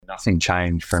nothing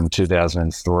changed from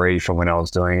 2003 from when I was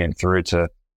doing it through to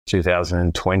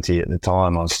 2020 at the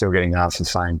time. I was still getting asked the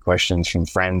same questions from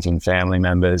friends and family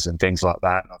members and things like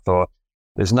that. And I thought,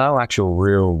 there's no actual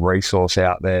real resource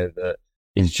out there that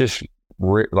is just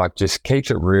just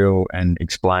keeps it real and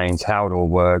explains how it all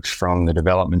works from the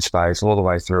development space all the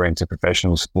way through into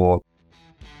professional sport.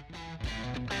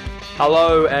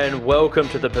 Hello and welcome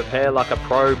to the Prepare Like a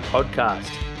Pro podcast.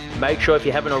 Make sure if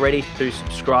you haven't already to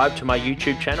subscribe to my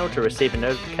YouTube channel to receive a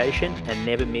notification and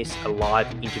never miss a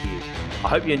live interview. I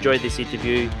hope you enjoyed this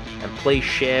interview and please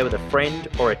share with a friend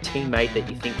or a teammate that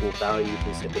you think will value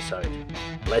this episode.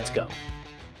 Let's go.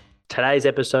 Today's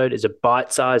episode is a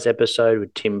bite-sized episode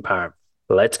with Tim Parnham.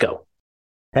 Let's go.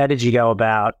 How did you go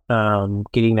about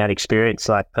getting that experience,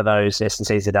 like for those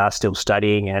S&Cs that are still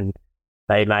studying and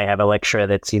they may have a lecturer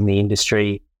that's in the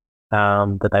industry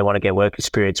that they want to get work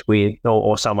experience with,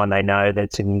 or someone they know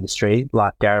that's in the industry,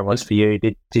 like Darren was for you?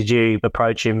 Did you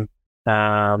approach him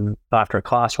after a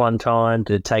class one time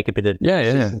to take a bit of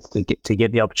assistance to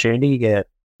get the opportunity?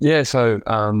 Yeah. So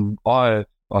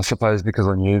I suppose because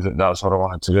I knew that was what I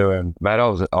wanted to do, and mate,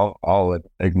 I'll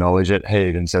acknowledge it. He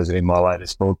even says it in my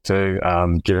latest book too,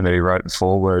 given that he wrote the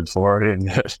foreword for it.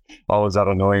 And I was that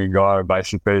annoying guy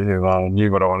basically who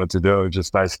knew what I wanted to do,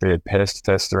 just basically a pest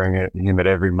pestering him at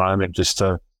every moment.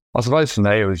 I suppose for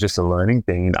me it was just a learning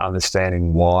thing and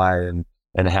understanding why and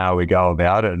how we go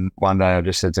about it. And one day I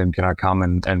just said to him, "Can I come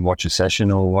and watch a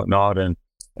session or whatnot?" And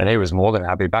he was more than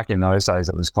happy. Back in those days,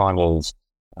 it was kind of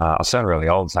I sound really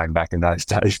old saying back in those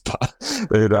days, but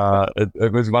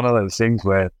it was one of those things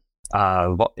where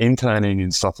interning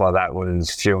and stuff like that was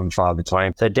few and far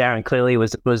between. So Darren clearly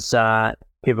was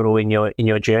pivotal in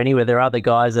your journey. Were there other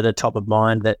guys that are top of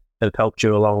mind that have helped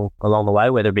you along the way,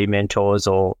 whether it be mentors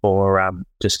or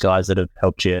just guys that have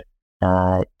helped you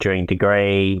during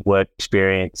degree, work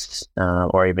experience,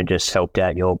 or even just helped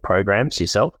out your programs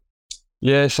yourself?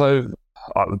 Yeah, so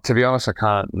to be honest, I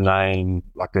can't name,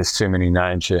 there's too many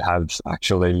names who have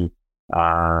actually,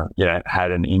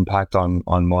 had an impact on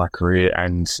my career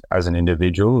and as an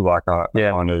individual. I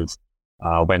kind of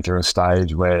went through a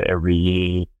stage where every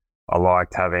year I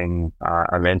liked having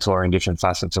a mentor in different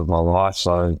facets of my life.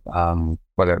 So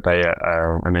whether it be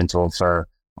a mentor for,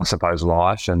 I suppose,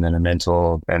 life, and then an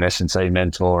S&C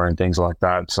mentor and things like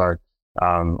that. So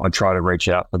I try to reach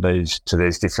out to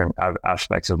these different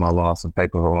aspects of my life of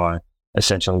people who I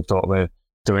essentially thought were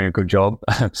doing a good job.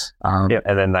 And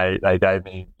then they gave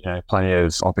me, plenty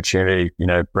of opportunity.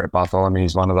 Brett Bartholomew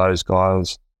is one of those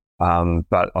guys.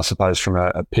 But I suppose from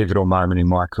a pivotal moment in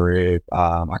my career,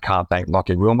 I can't thank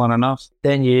Lockie Wilmot enough.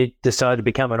 Then you decided to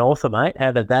become an author, mate.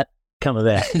 How did that come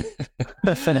about?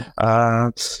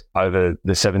 Over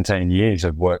the 17 years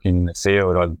of working in the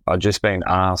field, I've just been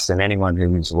asked, and anyone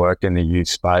who's worked in the youth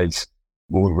space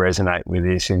will resonate with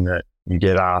this, in that you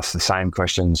get asked the same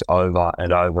questions over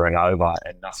and over and over,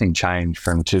 and nothing changed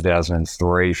from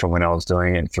 2003 from when I was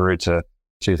doing it through to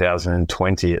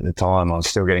 2020 at the time. I was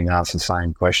still getting asked the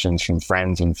same questions from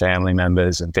friends and family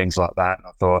members and things like that. And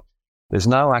I thought, there's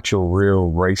no actual real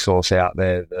resource out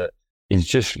there that is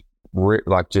just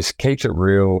keeps it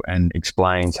real and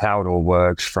explains how it all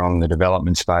works from the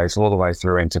development space all the way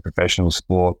through into professional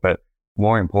sport, but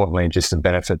more importantly, just the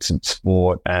benefits of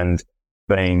sport and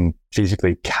being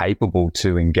physically capable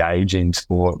to engage in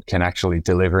sport can actually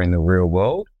deliver in the real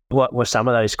world. What were some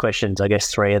of those questions? I guess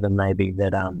three of them maybe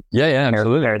that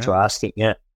absolutely. Parents were asking.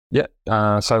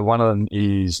 So one of them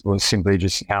was simply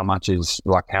just how much is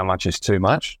too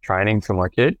much training for my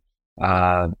kid.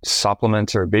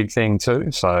 Supplements are a big thing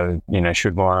too. So,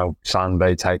 should my son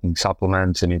be taking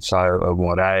supplements, and if so, at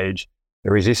what age?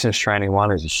 The resistance training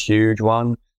one is a huge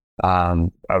one.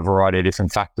 A variety of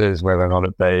different factors, whether or not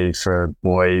it be for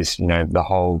boys, the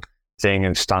whole thing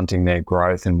of stunting their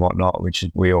growth and whatnot, which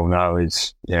we all know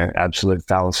is, absolute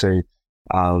fallacy.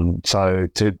 So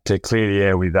to clear the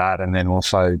air with that, and then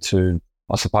also to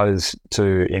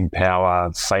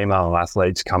empower female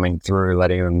athletes coming through,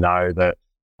 letting them know that,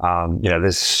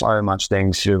 there's so much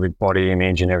things to do with body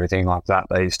image and everything like that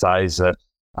these days that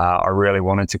I really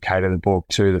wanted to cater the book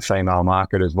to the female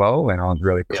market as well, and I was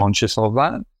really conscious of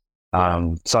that.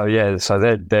 So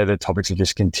they're the topics that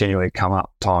just continually come up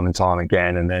time and time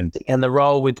again. And the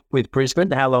role with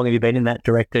Brisbane, how long have you been in that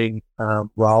directing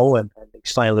role? And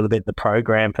explain a little bit the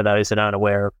program for those that aren't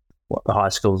aware of what the high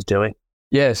school is doing.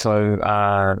 Yeah, so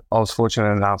I was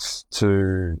fortunate enough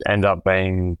to end up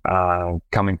being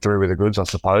coming through with the goods, I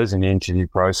suppose, in the interview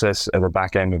process at the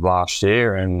back end of last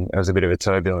year, and it was a bit of a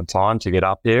turbulent time to get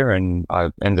up here, and I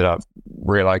ended up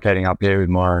relocating up here with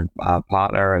my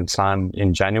partner and son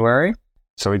in January.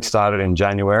 So we'd started in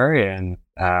January, and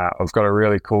I've got a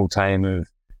really cool team of,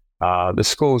 the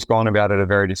school's gone about it a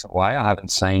very different way. I haven't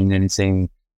seen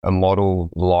a model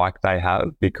like they have,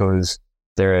 because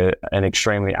they're an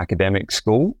extremely academic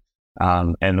school,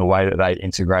 and the way that they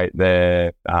integrate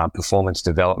their performance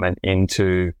development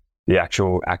into the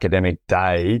actual academic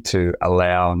day to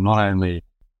allow not only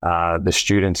the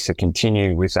students to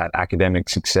continue with that academic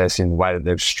success in the way that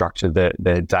they've structured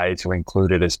their day to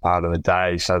include it as part of the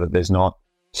day, so that there's not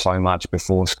so much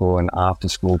before school and after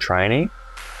school training.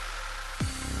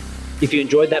 If you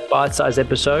enjoyed that bite-sized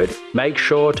episode, make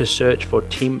sure to search for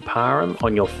Tim Parham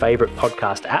on your favourite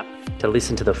podcast app to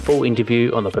listen to the full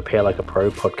interview on the Prepare Like a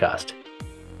Pro podcast.